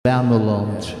piano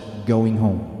lounge, going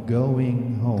home,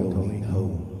 going home, Going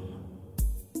home.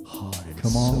 Heart and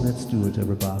Come on, soul. let's do it,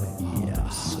 everybody. Yeah,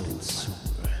 heart and soul.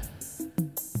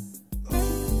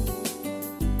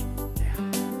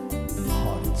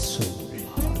 Heart and soul.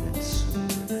 Heart and soul.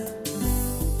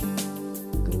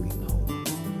 Going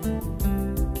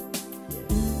home.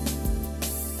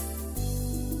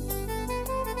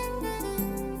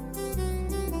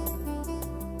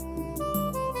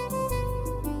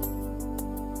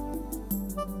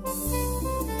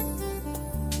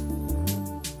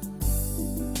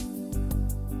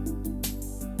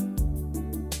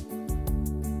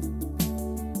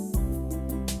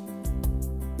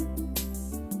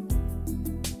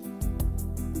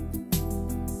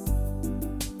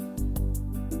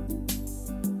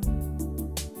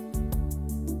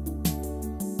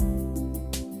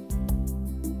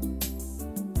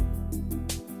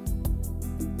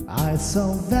 I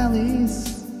saw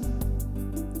valleys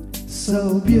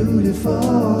so beautiful.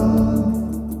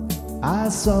 I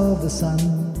saw the sun,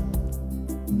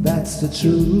 that's the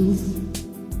truth.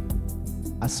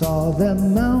 I saw the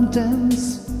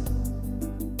mountains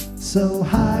so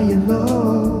high and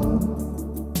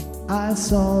low. I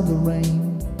saw the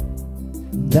rain,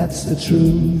 that's the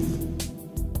truth.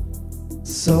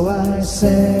 So I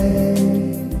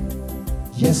say,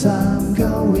 yes, I'm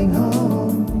going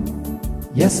home.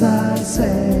 Yes, I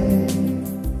say,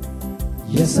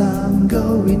 yes, I'm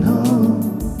going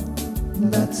home.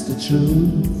 That's the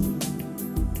truth.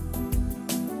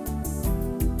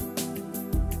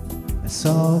 I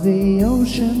saw the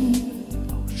ocean,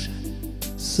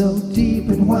 so deep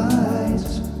and wide.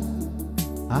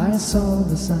 I saw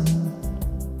the sun,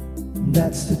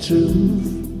 that's the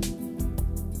truth.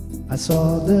 I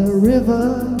saw the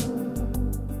river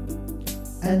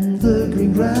and the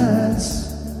green grass.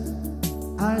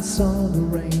 I saw the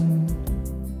rain,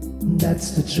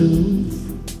 that's the truth.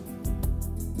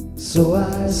 So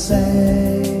I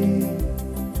say,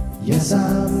 yes,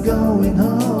 I'm going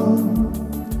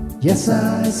home. Yes,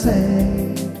 I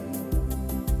say,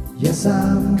 yes,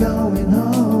 I'm going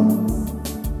home.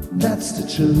 That's the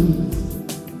truth.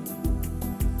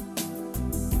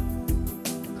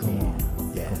 Come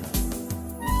on, yeah.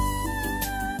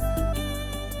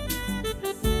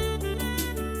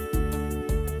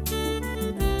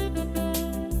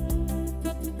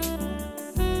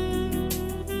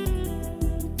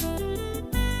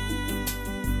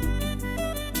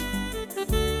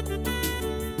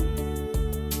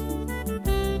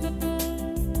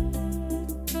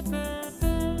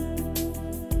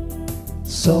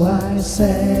 So I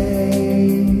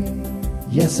say,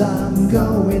 yes, I'm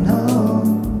going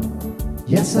home.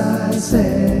 Yes, I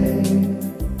say,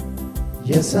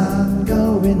 yes, I'm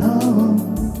going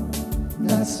home.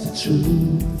 That's the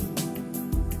truth.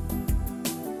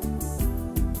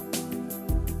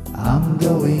 I'm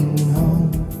going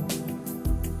home.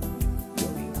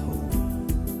 Going home.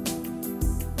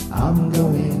 I'm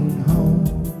going home.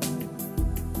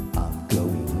 I'm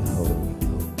going home.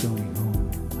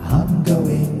 I'm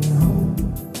going